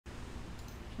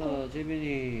자,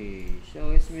 재빈이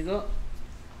시작하겠습니다.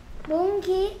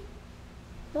 Monkeys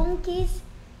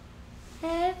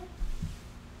have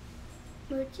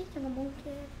뭐였지? 잠깐 monkey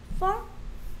have fur?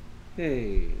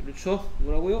 헤이, 그렇죠?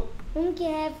 뭐라고요?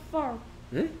 Monkey have fur.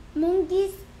 네?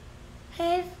 Monkeys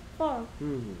have fur.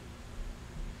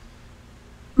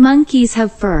 Monkeys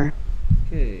have fur.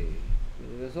 오케이.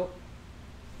 그래서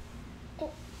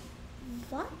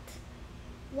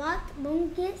What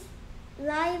monkeys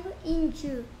live in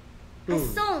zoo?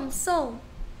 Some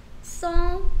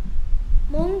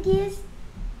monkeys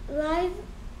live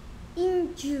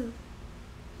in zoo.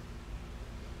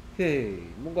 오케이.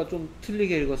 뭔가 좀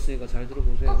틀리게 읽었으니까 잘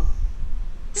들어보세요.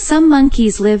 Some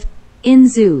monkeys live in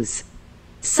zoos.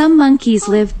 Some monkeys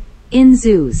live in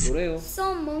zoos. 뭐래요?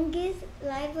 Some monkeys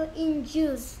live in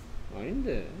zoos.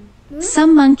 아닌데.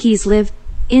 Some monkeys live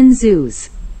in zoos.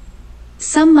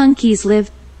 Some monkeys live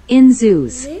in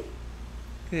zoos. Live?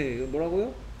 오케이. 이거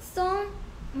뭐라고요? Some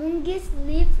monkeys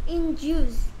live in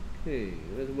zoos. 오케이.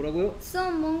 그래서 뭐라고요?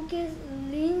 Some monkeys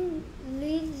live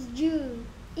in zoos.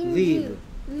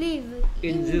 Live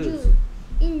in zoos.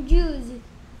 In zoos.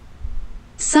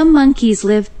 Some monkeys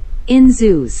live in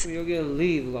zoos. 그럼 여기에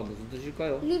live가 무슨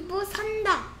뜻일까요? live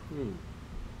산다.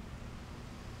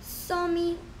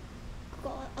 Some이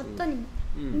그거 어떤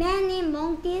many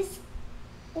monkeys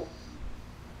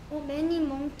many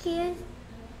monkeys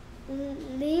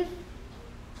live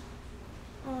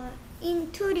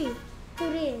in trees.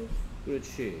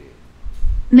 그렇지.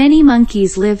 Many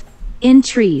monkeys live in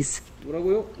trees.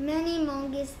 뭐라고요? Many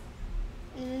monkeys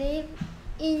live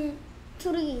in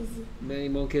trees. Many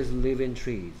monkeys live in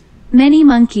trees. Many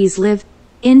monkeys live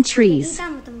in trees.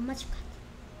 일단부터 못 맞출 것 같아.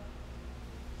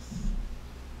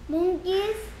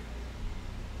 Monkeys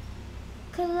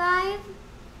climb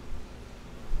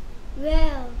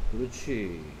well.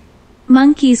 그렇지.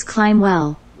 Monkeys climb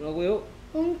well. 뭐라고요?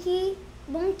 Monkeys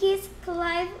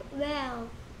climb well.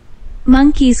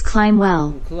 Monkeys climb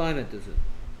well. 그럼 climb의 뜻은?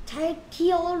 잘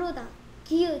기어오르다.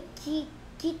 기다.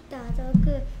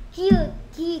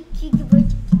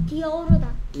 뭐지?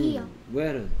 기어오르다. 기어.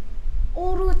 well은?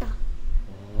 오르다.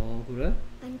 그래?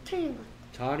 아니 틀린 것 같아.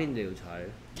 잘인데요,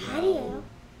 잘. 잘이에요.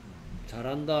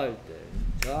 잘한다 할 때.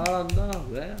 잘한다.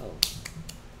 well.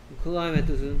 climb의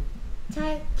뜻은?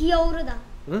 잘 기어오르다.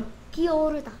 응?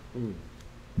 기어오르다.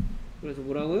 그래서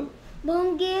뭐라고요?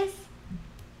 Monkeys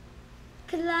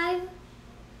climb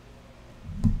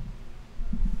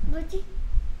뭐지?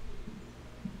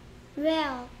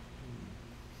 well.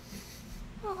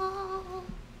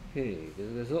 오케이.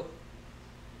 그래서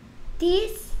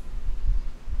These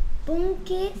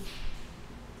monkeys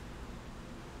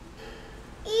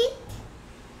eat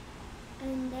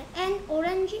an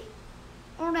orange.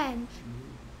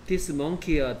 this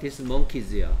monkey야, this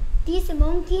monkeys야. These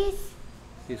monkeys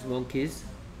this monkeys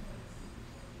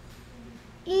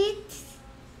eat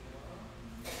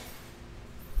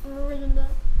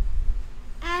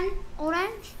an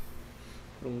orange.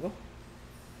 그런가?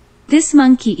 This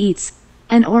monkey eats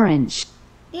an orange.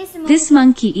 This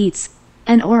monkey eats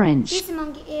an orange. This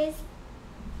monkey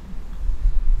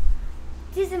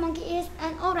is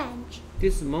an orange.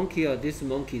 this monkey야, this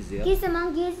monkeys야. These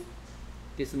monkeys.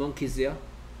 this monkeys야.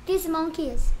 These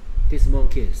monkeys. this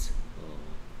monkeys.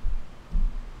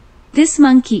 This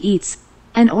monkey eats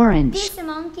an orange. This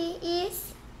monkey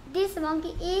eats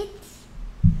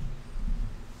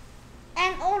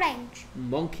an orange.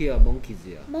 monkey야,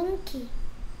 monkeys야. Monkey.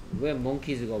 왜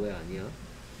monkeys가 왜 아니야?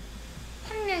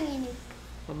 한 명이니까.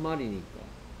 한 마리니까.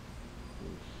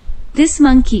 This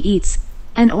monkey eats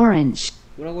an orange.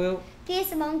 뭐라고요?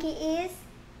 This monkey eats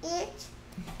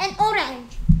an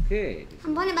orange. 오케이.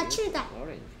 한 번에 맞춘다.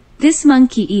 orange. This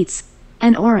monkey eats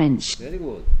an orange. very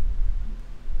good.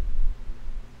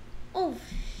 오.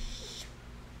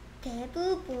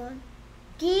 대부분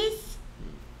these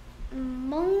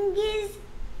monkeys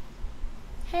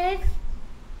have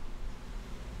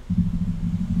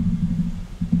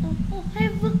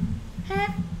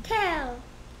tail.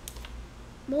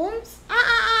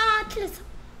 틀렸어.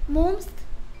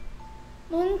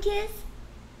 Monkeys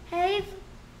have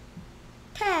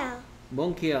tail.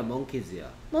 monkey야,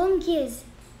 monkeys야. Monkeys.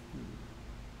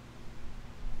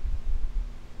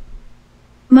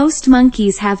 Most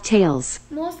monkeys have tails.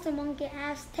 Most monkey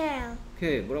has tail.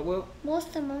 오케이. 뭐라고요?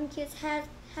 Most monkeys have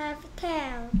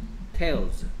tail.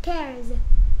 tails. Tails.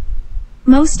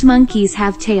 Most monkeys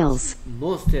have tails.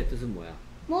 most의 뜻은 뭐야?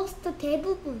 Most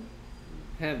대부분.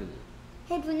 have는?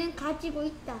 have는 가지고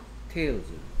있다.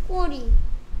 tails. 꼬리.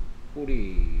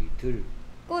 꼬리들.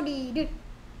 꼬리를.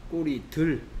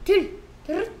 꼬리들. 들.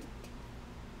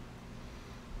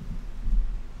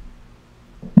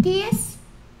 These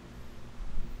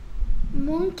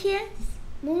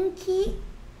monkey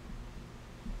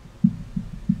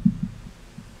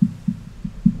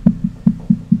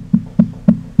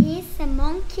is a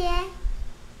monkey.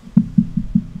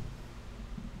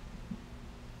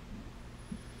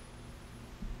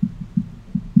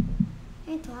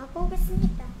 네, 더 하고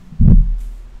오겠습니다.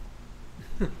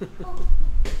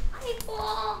 아이고.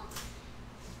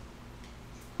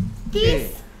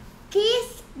 This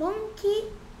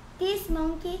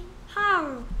monkey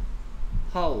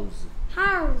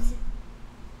howls.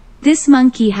 This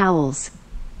monkey howls.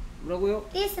 뭐라고요?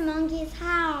 This monkey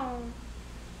howls.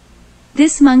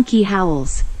 This monkey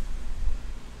howls.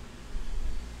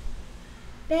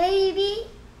 Baby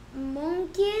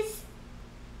monkeys.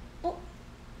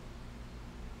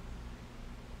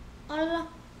 얼른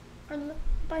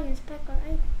빨리 연습할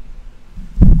걸.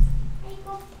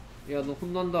 아이고. 야, 너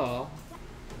혼난다.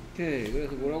 오케이,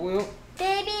 그래서 뭐라고요?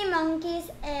 Baby monkeys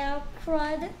are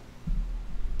called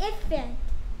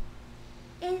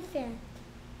infant.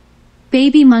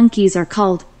 Baby monkeys are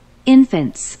called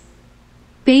infants.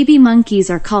 Baby monkeys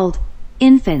are called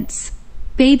infants.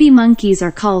 Baby monkeys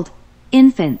are called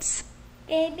infants.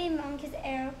 Baby monkeys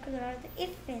are called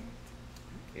infant.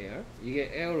 에어?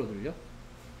 이게 에어로 들려?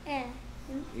 예.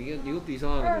 이것도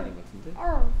이상한 들린 것 같은데?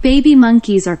 Baby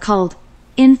monkeys are called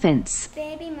infants.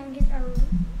 Baby monkeys are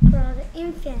called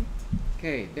infant.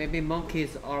 오케이, baby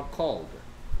monkeys are called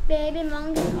Baby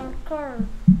monkeys are called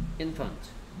infant.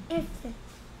 infant.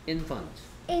 Infant.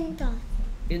 Infant.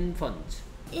 Infant.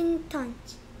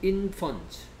 Infant.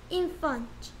 Infant.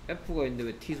 Infant. F가 있는데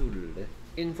왜 T 소리를 내?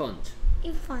 Infant.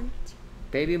 Infant.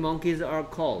 Baby monkeys are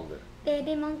called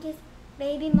Baby monkeys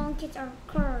are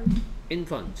called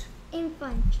infant.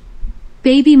 infant.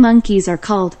 Baby monkeys are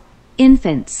called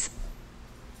infants.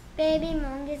 Baby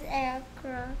monkeys are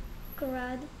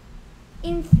called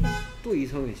infant. 또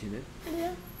이상해지네.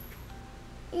 그래요?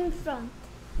 Infant.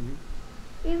 음?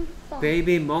 Infant.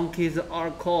 Baby monkeys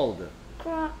are called.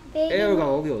 Baby 에어가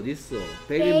거기 어디 있어?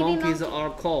 Baby monkeys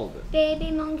are called Baby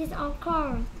monkeys are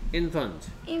called infant.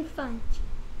 infant.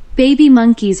 Baby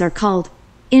monkeys are called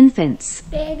infants.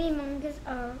 Baby monkeys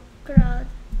are called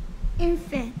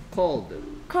infant. Called.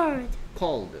 Called.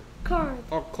 Called. Called.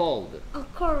 Are called. A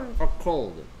called. Are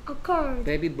called. A called.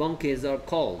 Baby monkeys are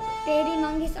called Baby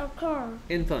monkeys are called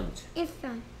infant.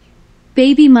 infant.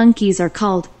 Baby monkeys are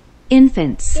called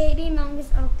infants. Baby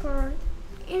monkeys are called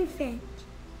infant.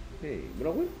 Hey,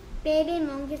 뭐라고요? Baby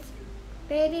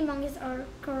monkeys are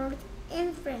called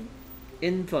infant.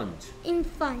 Infant.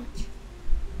 Infant.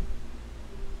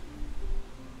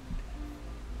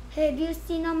 Have you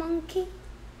seen a monkey?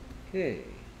 오케이.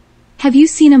 Have you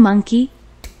seen a monkey?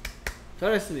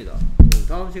 잘했습니다.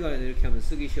 다음 시간에는 이렇게 하면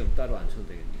쓰기 시험 따로 안 쳐도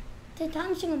되겠네. 제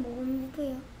다음 시간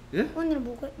뭐예요? 예? 오늘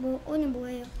오늘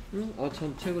뭐예요? 응? 아,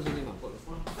 참 최고 선생님 안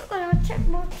걸렸구나. 그거요.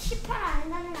 책뭐 18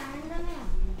 안 한다면 안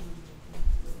한다면.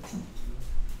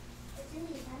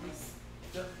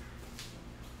 자,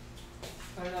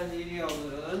 8-1이야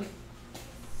오늘은.